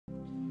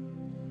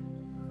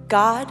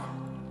God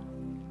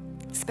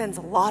spends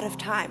a lot of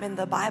time in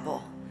the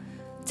Bible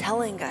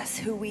telling us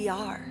who we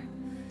are.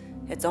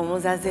 It's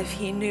almost as if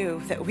he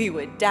knew that we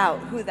would doubt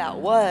who that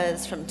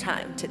was from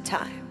time to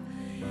time.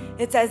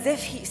 It's as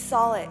if he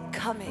saw it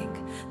coming,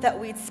 that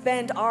we'd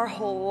spend our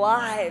whole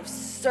lives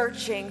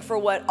searching for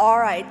what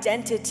our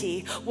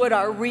identity, what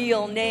our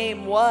real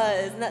name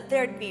was, and that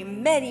there'd be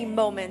many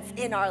moments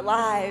in our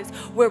lives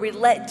where we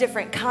let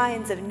different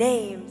kinds of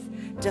names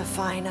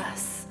define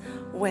us.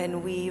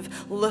 When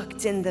we've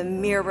looked in the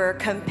mirror,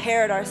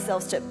 compared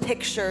ourselves to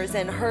pictures,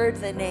 and heard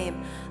the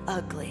name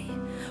ugly.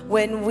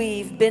 When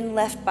we've been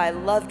left by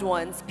loved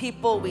ones,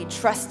 people we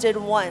trusted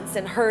once,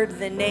 and heard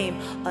the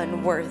name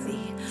unworthy.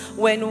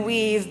 When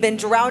we've been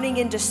drowning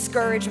in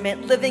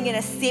discouragement, living in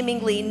a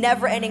seemingly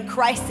never-ending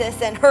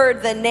crisis, and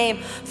heard the name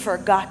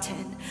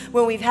forgotten.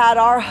 When we've had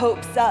our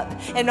hopes up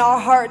and our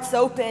hearts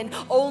open,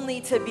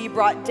 only to be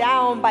brought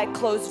down by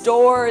closed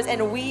doors,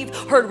 and we've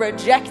heard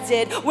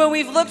rejected. When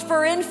we've looked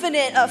for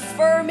infinite,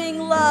 affirming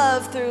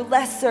love through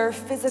lesser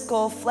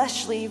physical,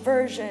 fleshly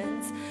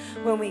versions.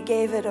 When we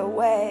gave it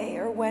away,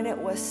 or when it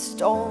was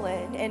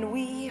stolen, and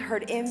we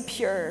heard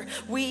impure,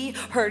 we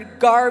heard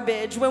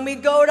garbage. When we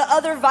go to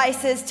other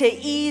vices to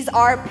ease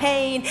our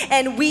pain,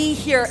 and we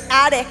hear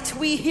addict,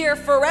 we hear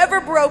forever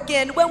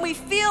broken. When we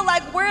feel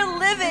like we're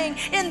living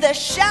in the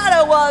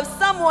shadow of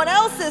someone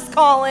else's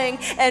calling,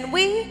 and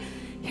we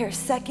hear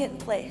second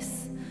place.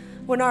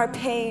 When our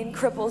pain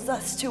cripples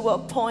us to a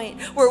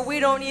point where we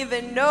don't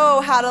even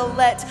know how to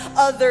let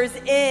others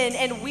in,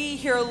 and we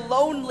hear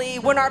lonely.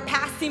 When our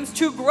past seems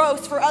too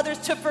gross for others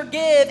to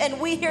forgive, and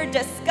we hear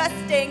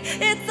disgusting.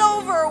 It's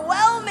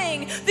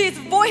overwhelming. These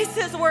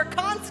voices we're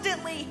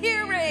constantly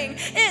hearing.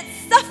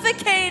 It's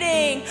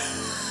suffocating.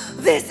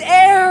 This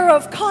air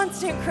of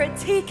constant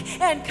critique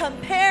and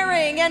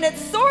comparing, and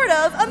it's sort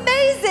of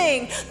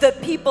amazing. The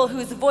people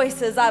whose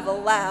voices I've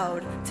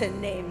allowed to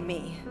name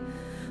me.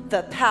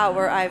 The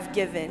power I've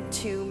given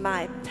to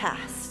my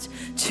past,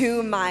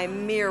 to my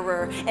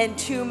mirror, and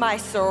to my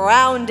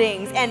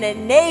surroundings, and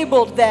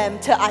enabled them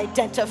to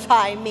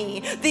identify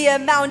me. The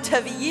amount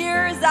of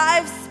years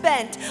I've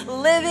spent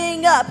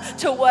living up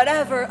to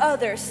whatever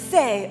others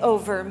say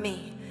over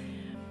me.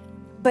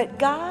 But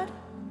God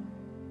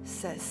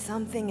says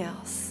something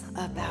else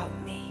about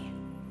me.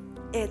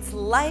 It's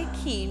like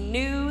he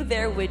knew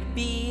there would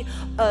be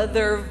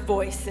other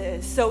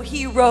voices, so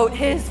he wrote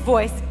his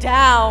voice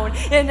down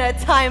in a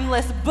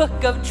timeless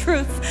book of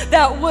truths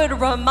that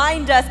would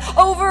remind us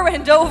over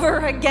and over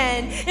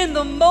again in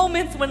the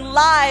moments when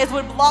lies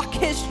would block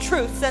his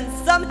truths and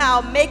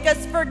somehow make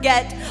us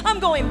forget.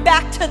 I'm going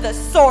back to the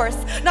source,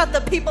 not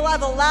the people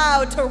I've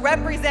allowed to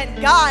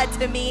represent God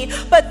to me,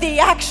 but the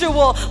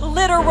actual,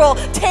 literal,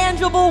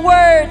 tangible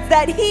words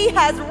that he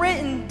has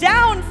written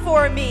down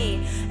for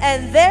me.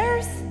 And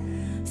there's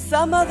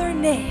some other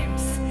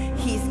names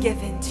he's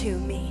given to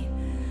me.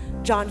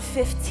 John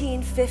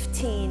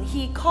 15:15,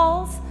 he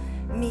calls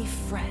me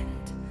friend.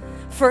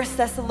 1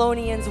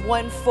 Thessalonians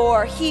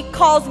 1:4, he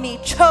calls me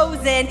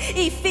chosen.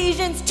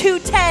 Ephesians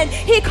 2:10,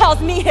 he calls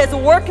me his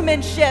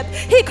workmanship.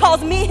 He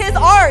calls me his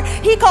art.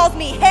 He calls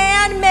me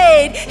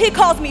handmade. He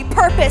calls me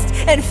purposed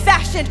and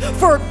fashioned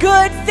for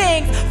good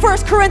things.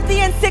 1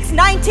 Corinthians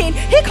 6:19,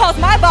 he calls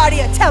my body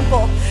a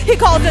temple. He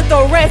calls it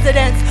the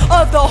residence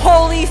of the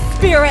Holy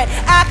Spirit.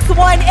 Acts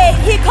 1:8,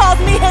 he calls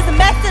me his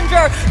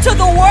messenger to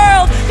the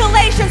world.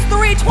 Galatians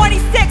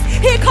 3:26,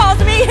 he calls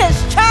me his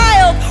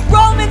child.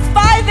 Romans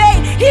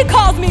 5:8, he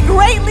calls me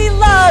greatly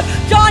loved.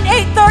 John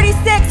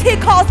 8:36, he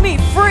calls me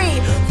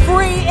free,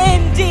 free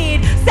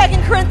indeed.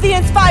 2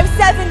 Corinthians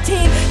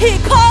 5:17, he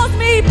calls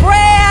me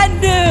brand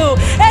new.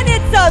 And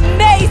it's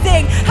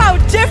amazing how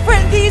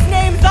different these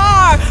names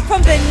are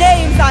from the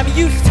names I'm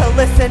used to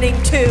listening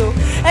to.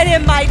 And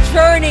in my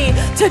journey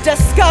to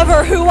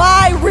discover who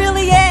I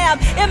really am,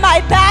 in my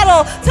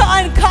battle to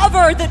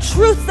uncover the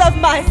truths of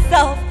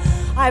myself,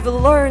 I've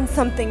learned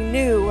something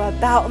new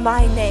about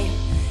my name.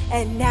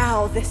 And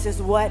now this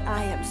is what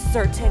I am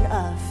certain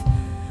of.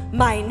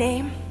 My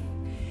name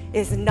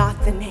is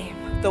not the name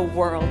the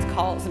world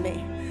calls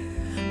me.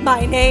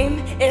 My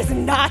name is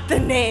not the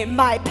name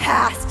my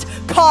past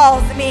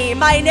calls me.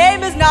 My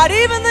name is not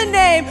even the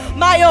name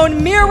my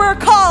own mirror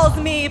calls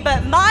me.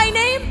 But my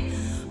name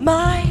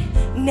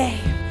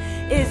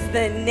is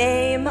the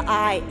name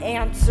I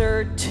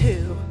answer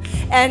to.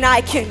 And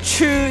I can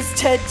choose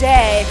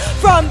today,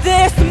 from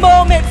this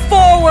moment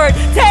forward,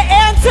 to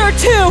answer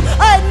to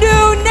a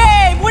new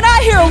name. When I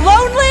hear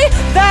lonely,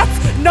 that's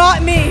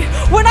not me.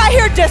 When I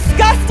hear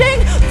disgusting,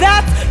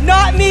 that's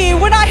not me.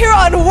 When I hear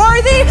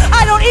unworthy,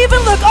 I don't even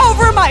look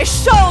over my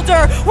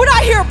shoulder. When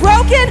I hear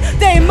broken,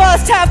 they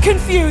must have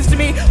confused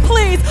me.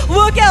 Please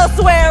look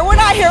elsewhere. When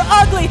I hear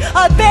ugly,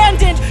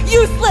 abandoned,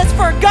 useless,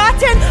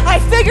 forgotten, I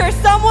figure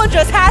someone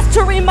just has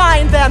to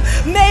remind them.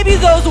 Maybe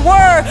those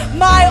were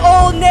my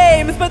old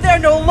names, but they're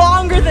no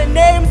longer the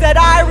names that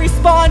I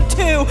respond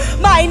to.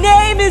 My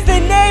name is the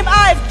name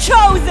I've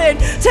chosen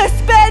to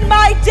spend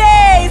my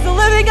days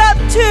living up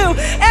to.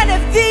 And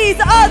if these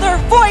other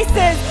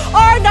voices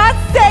are not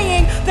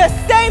saying the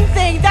same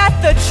thing that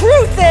the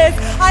truth truth is,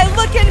 I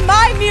look in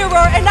my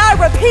mirror and I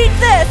repeat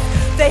this: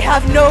 they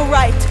have no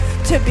right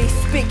to be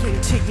speaking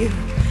to you.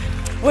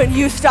 When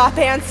you stop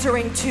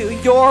answering to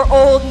your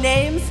old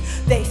names,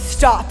 they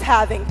stop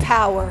having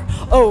power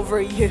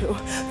over you.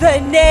 The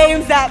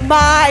names that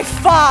my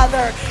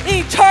Father,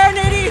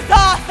 eternity's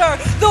author,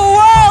 the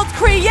world's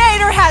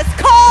creator has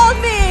called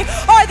me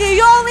are the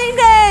only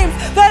names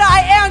that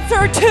I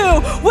answer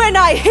to when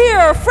I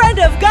hear friend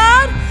of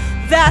God.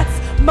 That's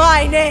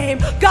my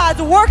name.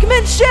 God's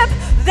workmanship,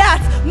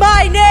 that's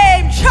my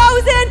name.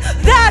 Chosen,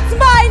 that's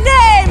my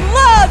name.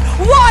 Loved,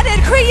 wanted,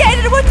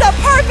 created with a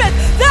purpose,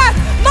 that's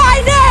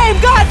my name.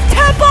 God's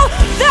temple,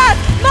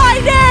 that's my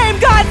name.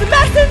 God's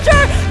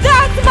messenger,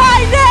 that's my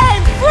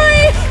name.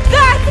 Free,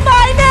 that's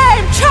my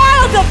name.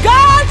 Child of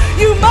God,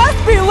 you must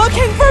be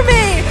looking for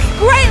me.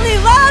 Greatly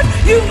loved,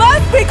 you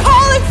must be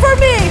calling for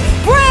me.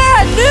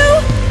 Brand new,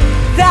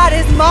 that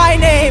is my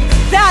name.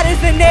 That is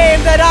the name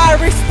that I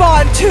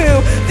respond to.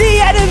 The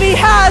enemy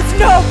has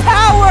no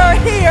power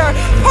here.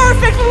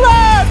 Perfect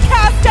love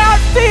casts out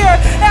fear,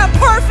 and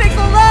perfect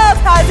love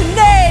has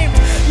named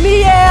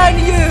me and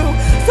you.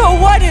 So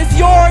what is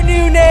your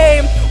new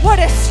name? What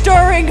is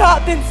stirring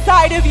up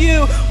inside of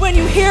you when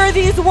you hear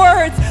these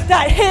words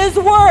that His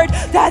word,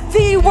 that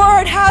the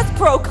word has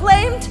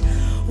proclaimed?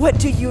 What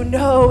do you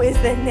know is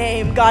the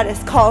name God is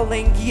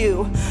calling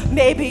you?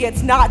 Maybe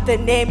it's not the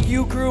name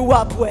you grew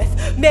up with.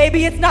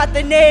 Maybe it's not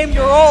the name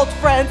your old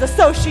friends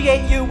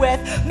associate you with.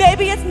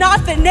 Maybe it's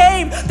not the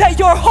name that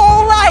your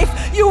whole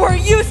life you were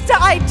used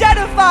to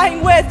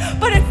identifying with,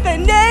 but it's the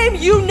name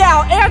you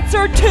now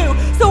answer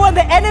to. So when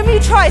the enemy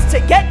tries to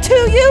get to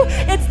you,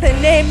 it's the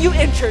name you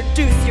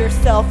introduce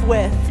yourself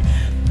with.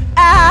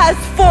 As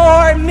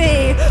for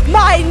me,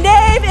 my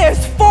name is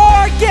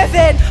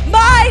forgiven.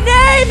 My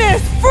name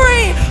is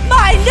free.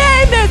 My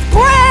name is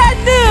brand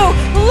new.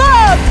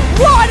 Loved,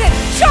 wanted,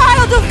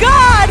 child of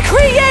God,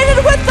 created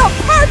with a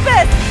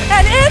purpose.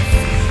 And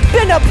it's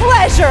been a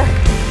pleasure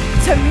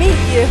to meet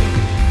you.